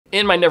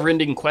In my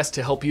never-ending quest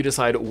to help you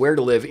decide where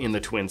to live in the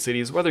Twin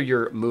Cities, whether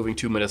you're moving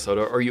to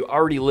Minnesota or you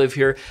already live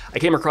here, I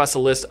came across a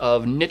list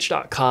of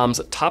niche.com's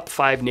top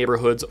 5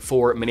 neighborhoods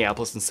for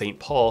Minneapolis and St.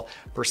 Paul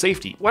for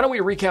safety. Why don't we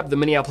recap the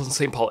Minneapolis and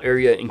St. Paul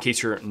area in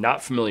case you're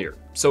not familiar?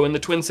 So in the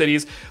Twin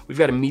Cities, we've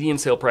got a median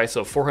sale price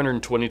of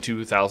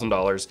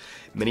 $422,000.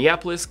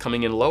 Minneapolis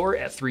coming in lower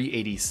at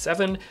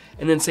 $387,000,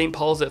 and then St.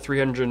 Paul's at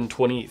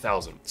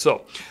 $320,000.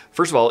 So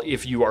first of all,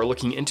 if you are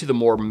looking into the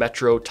more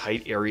metro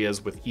tight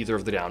areas with either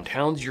of the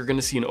downtowns, you're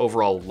gonna see an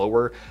overall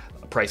lower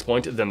price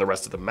point than the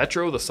rest of the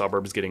metro, the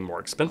suburbs getting more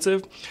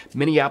expensive.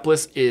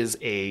 Minneapolis is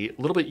a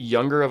little bit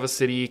younger of a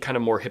city, kind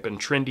of more hip and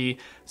trendy.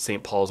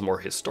 St. Paul is more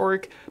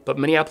historic, but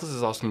Minneapolis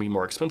is also gonna be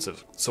more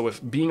expensive. So if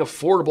being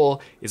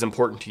affordable is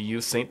important to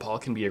you, St. Paul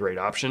can be a great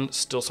option.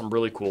 Still some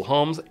really cool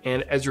homes,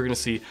 and as you're gonna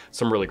see,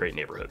 some really great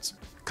neighborhoods.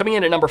 Coming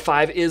in at number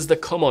 5 is the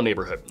Como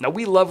neighborhood. Now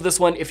we love this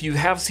one. If you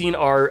have seen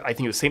our, I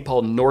think it was St.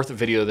 Paul North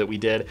video that we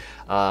did,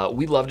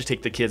 we love to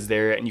take the kids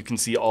there and you can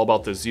see all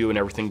about the zoo and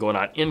everything going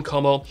on in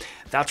Como.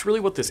 That's really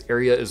what this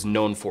area is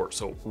known for.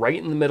 So right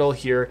in the middle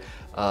here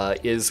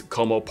is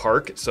Como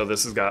Park. So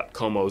this has got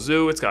Como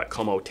Zoo, it's got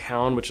Como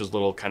Town, which is a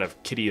little kind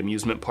of kiddie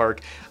amusement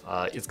park.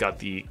 It's got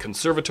the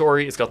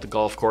conservatory, it's got the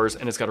golf course,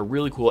 and it's got a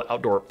really cool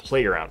outdoor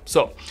playground.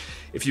 So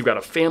if you've got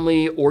a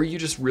family or you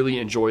just really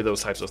enjoy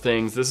those types of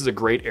things, this is a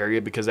great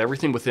area because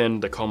everything within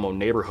the Como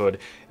neighborhood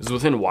is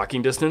within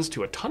walking distance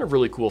to a ton of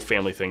really cool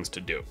family things to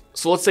do.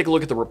 So let's take a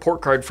look at the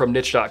report card from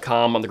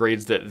niche.com on the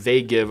grades that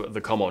they give the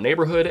Como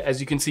neighborhood.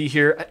 As you can see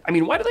here, I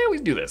mean, why do they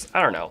always do this?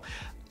 I don't know.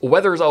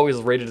 Weather is always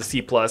rated a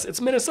C+.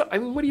 It's Minnesota. I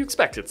mean, what do you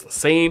expect? It's the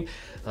same.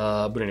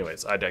 But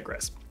anyways, I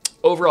digress.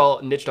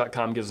 Overall,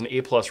 niche.com gives an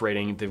A+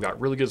 rating. They've got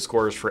really good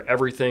scores for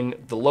everything,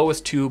 the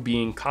lowest 2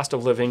 being cost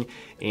of living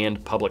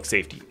and public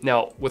safety.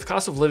 Now, with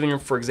cost of living,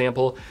 for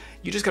example,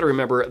 you just gotta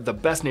remember the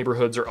best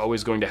neighborhoods are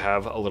always going to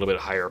have a little bit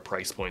higher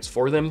price points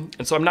for them.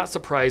 And so I'm not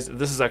surprised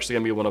this is actually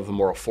gonna be one of the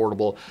more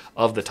affordable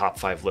of the top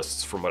 5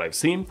 lists from what I've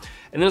seen.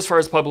 And then as far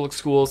as public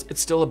schools, it's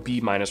still a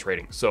B-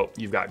 rating. So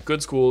you've got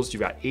good schools,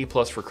 you've got A+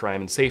 for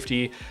crime and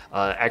safety,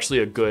 actually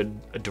a good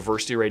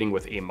diversity rating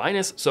with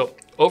A-. So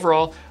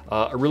overall,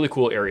 a really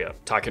cool area.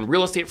 Talking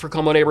real estate for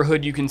Como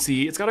neighborhood, you can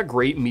see it's got a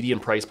great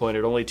median price point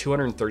at only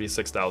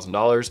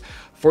 $236,000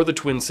 for the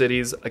Twin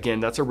Cities.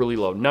 Again, that's a really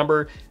low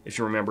number. If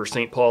you remember,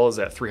 St. Paul is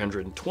at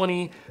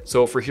 $320,000.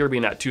 So for here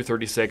being at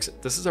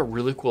 $236,000, this is a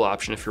really cool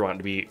option if you're wanting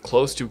to be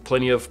close to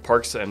plenty of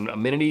parks and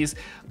amenities,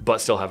 but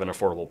still have an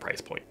affordable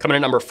price point. Coming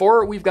in at number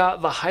 4, we've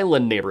got the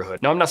Highland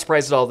neighborhood. Now I'm not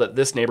surprised at all that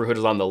this neighborhood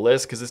is on the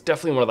list because it's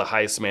definitely one of the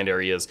highest demand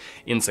areas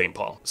in St.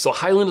 Paul. So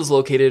Highland is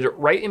located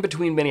right in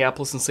between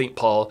Minneapolis and St.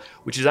 Paul,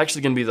 which is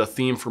actually gonna be the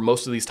theme for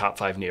most of these top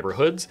 5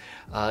 neighborhoods.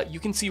 You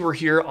can see we're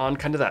here on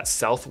kind of that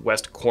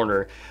southwest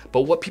corner,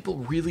 but what people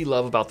really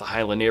love about the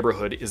Highland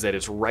neighborhood is that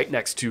it's right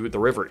next to the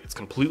river. It's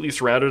completely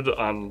surrounded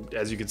on,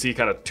 as you can see,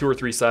 kind of 2 or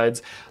 3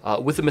 sides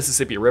with the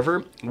Mississippi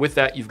River. With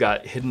that, you've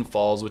got Hidden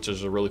Falls, which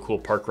is a really cool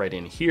park right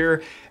in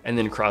here, and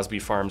then Crosby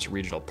Farms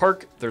Regional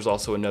Park. There's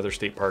also another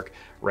state park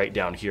right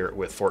down here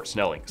with Fort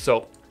Snelling.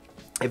 So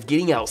if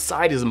getting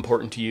outside is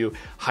important to you,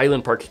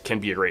 Highland Park can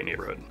be a great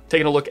neighborhood.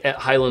 Taking a look at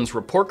Highland's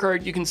report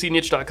card, you can see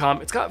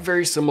niche.com. It's got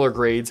very similar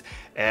grades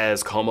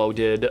as Como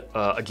did.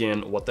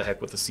 Again, what the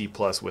heck with the C+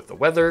 with the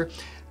weather.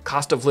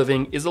 Cost of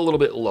living is a little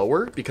bit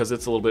lower because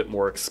it's a little bit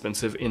more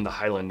expensive in the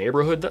Highland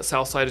neighborhood. That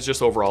south side is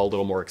just overall a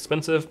little more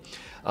expensive,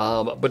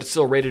 but it's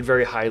still rated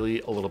very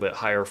highly, a little bit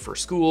higher for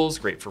schools,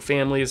 great for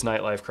families,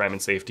 nightlife, crime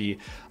and safety,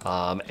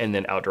 and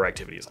then outdoor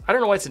activities. I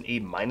don't know why it's an A-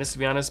 to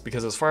be honest,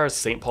 because as far as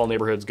St. Paul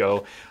neighborhoods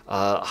go,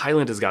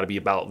 Highland has got to be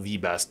about the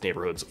best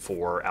neighborhoods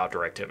for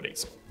outdoor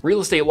activities.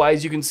 Real estate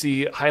wise, you can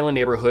see Highland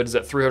neighborhoods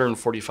at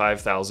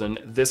 $345,000.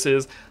 This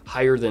is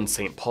higher than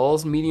St.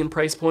 Paul's median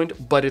price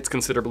point, but it's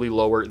considerably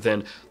lower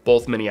than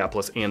both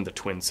Minneapolis and the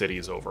Twin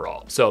Cities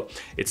overall. So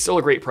it's still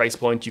a great price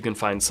point. You can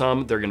find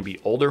some, they're gonna be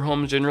older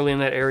homes generally in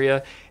that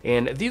area.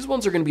 And these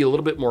ones are gonna be a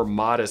little bit more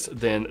modest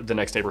than the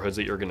next neighborhoods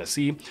that you're gonna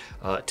see.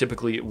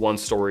 Typically 1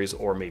 stories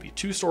or maybe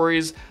 2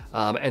 stories,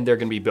 and they're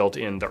gonna be built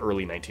in the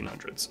early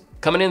 1900s.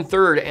 Coming in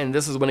third, and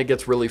this is when it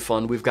gets really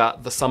fun, we've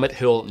got the Summit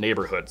Hill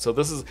neighborhood. So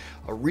this is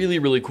a really,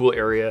 really cool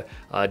area.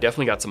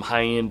 Definitely got some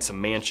high-end,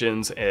 some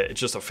mansions. It's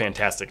just a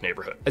fantastic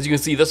neighborhood. As you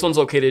can see, this one's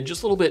located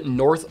just a little bit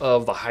north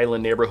of the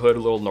Highland neighborhood, a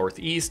little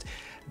northeast.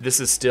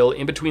 This is still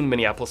in between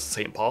Minneapolis and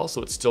St. Paul,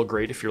 so it's still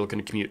great if you're looking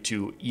to commute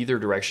to either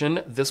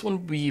direction. This one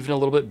would be even a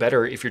little bit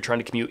better if you're trying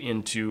to commute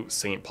into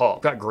St. Paul.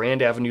 We've got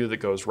Grand Avenue that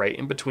goes right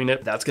in between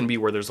it. That's gonna be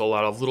where there's a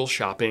lot of little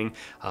shopping.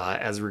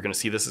 As we're gonna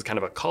see, this is kind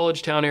of a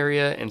college town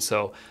area, and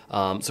so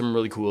some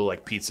really cool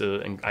like pizza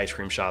and ice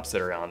cream shops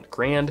that are on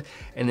Grand.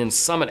 And then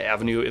Summit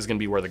Avenue is gonna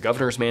be where the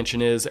governor's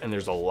mansion is, and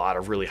there's a lot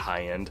of really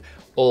high-end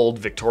old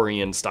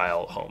Victorian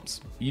style homes.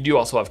 You do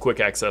also have quick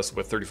access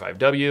with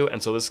 35W,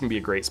 and so this can be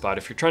a great spot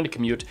if you're trying to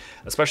commute,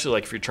 especially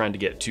like if you're trying to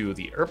get to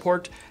the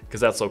airport,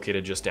 because that's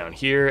located just down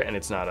here and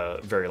it's not a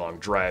very long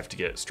drive to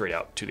get straight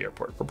out to the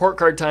airport. Report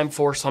card time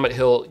for Summit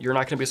Hill, you're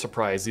not gonna be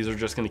surprised. These are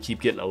just gonna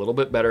keep getting a little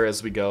bit better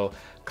as we go.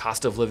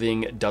 Cost of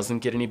living doesn't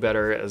get any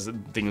better as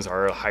things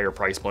are a higher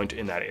price point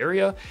in that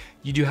area.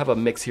 You do have a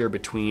mix here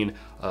between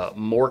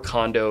more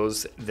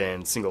condos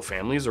than single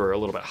families, or a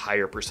little bit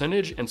higher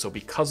percentage. And so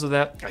because of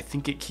that, I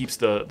think it keeps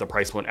the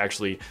price point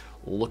actually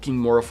looking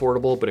more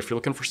affordable. But if you're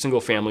looking for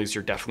single families,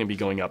 you're definitely gonna be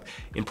going up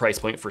in price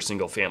point for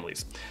single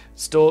families.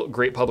 Still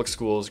great public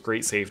schools,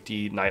 great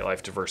safety,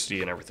 nightlife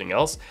diversity, and everything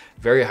else.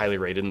 Very highly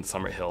rated in the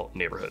Summit Hill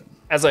neighborhood.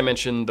 As I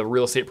mentioned, the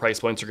real estate price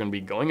points are gonna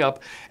be going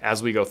up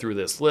as we go through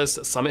this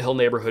list. Summit Hill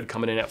neighborhood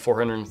coming in at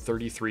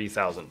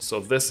 $433,000. So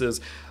this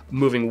is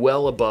moving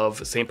well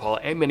above St. Paul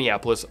and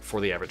Minneapolis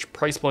for the average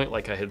price point.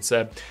 Like I had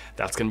said,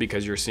 that's gonna be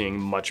because you're seeing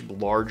much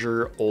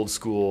larger, old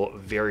school,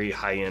 very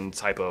high-end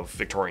type of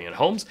Victorian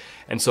homes.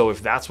 And so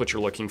if that's what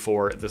you're looking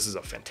for, this is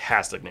a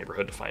fantastic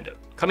neighborhood to find it.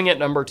 Coming at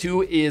number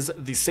 2 is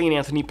the St.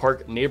 Anthony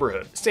Park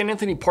neighborhood. St.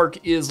 Anthony Park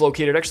is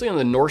located actually on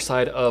the north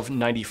side of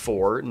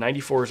 94.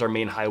 94 is our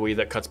main highway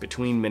that cuts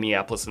between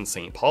Minneapolis and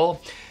St.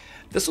 Paul.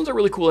 This one's a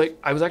really cool,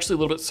 I was actually a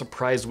little bit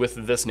surprised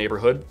with this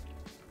neighborhood.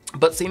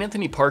 But St.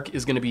 Anthony Park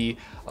is going to be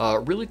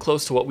really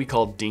close to what we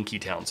call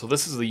Dinkytown. So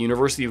this is the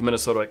University of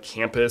Minnesota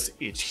campus.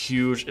 It's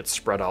huge. It's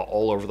spread out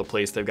all over the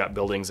place. They've got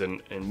buildings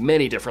in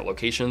many different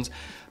locations.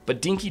 But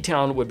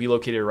Dinkytown would be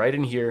located right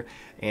in here.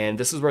 And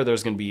this is where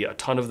there's going to be a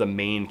ton of the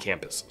main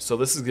campus. So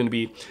this is going to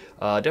be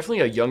definitely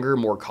a younger,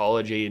 more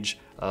college age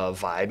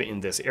vibe in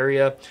this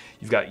area.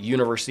 You've got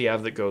University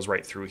Ave that goes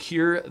right through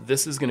here.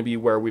 This is going to be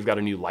where we've got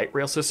a new light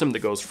rail system that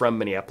goes from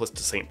Minneapolis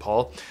to St.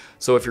 Paul.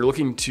 So if you're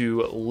looking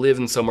to live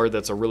in somewhere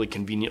that's a really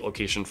convenient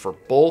location for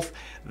both,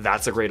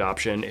 that's a great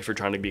option. If you're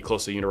trying to be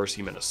close to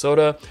University of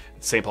Minnesota,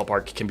 St. Paul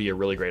Park can be a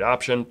really great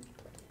option.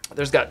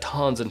 There's got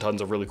tons and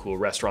tons of really cool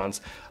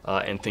restaurants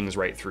and things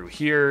right through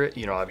here.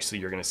 You know, obviously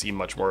you're gonna see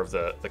much more of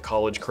the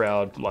college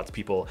crowd, lots of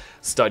people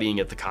studying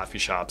at the coffee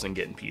shops and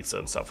getting pizza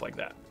and stuff like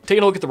that.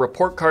 Taking a look at the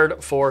report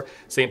card for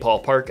St.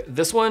 Paul Park.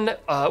 This one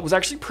was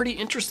actually pretty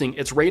interesting.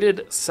 It's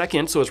rated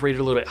second, so it's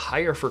rated a little bit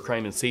higher for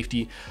crime and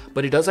safety,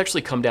 but it does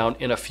actually come down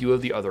in a few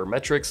of the other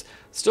metrics.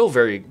 Still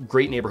very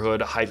great neighborhood,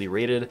 highly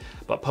rated,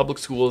 but public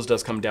schools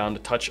does come down a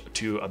touch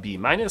to a B-.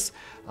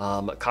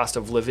 Cost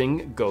of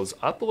living goes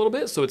up a little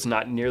bit, so it's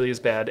not nearly as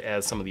bad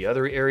as some of the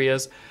other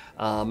areas.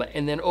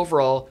 And then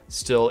overall,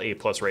 still A+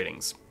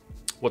 ratings.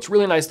 What's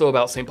really nice though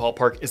about St. Paul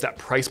Park is that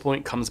price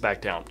point comes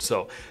back down.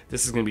 So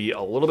this is gonna be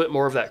a little bit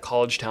more of that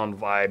college town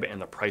vibe,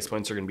 and the price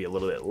points are gonna be a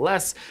little bit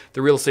less.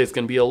 The real estate's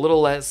gonna be a little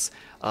less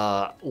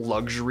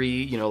luxury,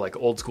 you know, like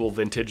old school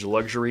vintage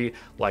luxury,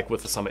 like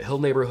with the Summit Hill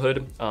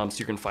neighborhood. So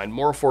you can find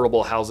more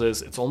affordable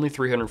houses. It's only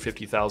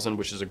 $350,000,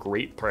 which is a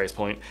great price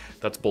point.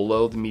 That's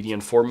below the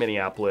median for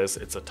Minneapolis.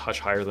 It's a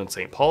touch higher than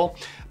St. Paul,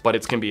 but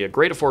it's gonna be a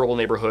great affordable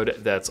neighborhood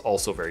that's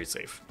also very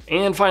safe.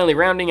 And finally,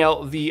 rounding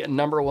out the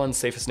 #1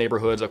 safest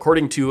neighborhoods,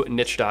 according to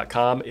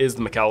niche.com, is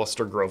the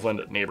McAllister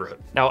Groveland neighborhood.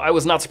 Now, I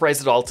was not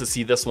surprised at all to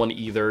see this one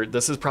either.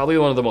 This is probably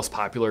one of the most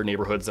popular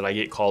neighborhoods that I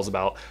get calls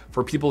about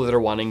for people that are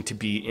wanting to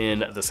be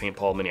in the St.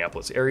 Paul,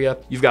 Minneapolis area.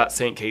 You've got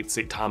St. Kate,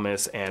 St.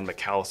 Thomas, and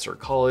McAllister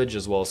College,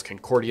 as well as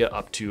Concordia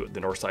up to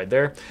the north side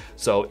there.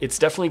 So it's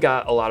definitely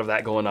got a lot of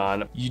that going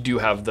on. You do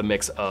have the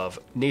mix of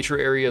nature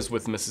areas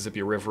with the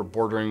Mississippi River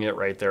bordering it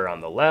right there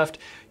on the left.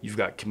 You've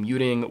got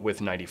commuting with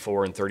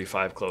 94 and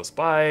 35 close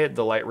by,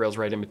 the light rail's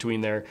right in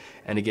between there.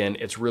 And again,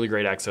 it's really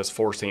great access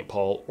for St.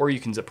 Paul, or you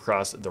can zip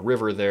across the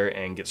river there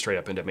and get straight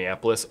up into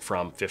Minneapolis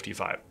from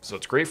 55. So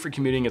it's great for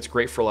commuting, it's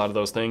great for a lot of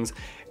those things,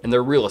 and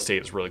their real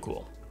estate is really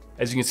cool.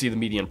 As you can see, the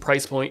median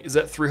price point is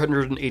at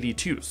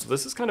 $382. So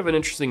this is kind of an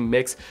interesting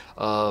mix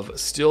of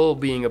still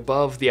being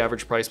above the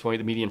average price point,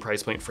 the median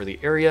price point for the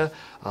area,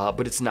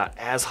 but it's not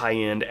as high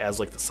end as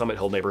like the Summit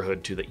Hill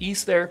neighborhood to the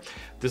east there.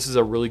 This is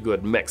a really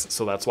good mix.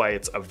 So that's why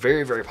it's a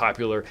very, very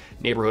popular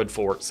neighborhood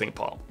for St.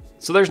 Paul.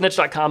 So there's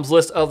niche.com's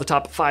list of the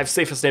top 5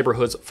 safest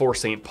neighborhoods for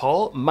St.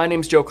 Paul. My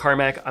name's Joe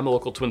Carmack. I'm a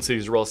local Twin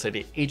Cities real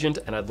estate agent,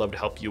 and I'd love to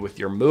help you with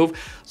your move.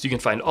 So you can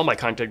find all my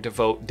contact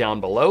info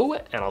down below,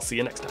 and I'll see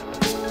you next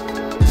time.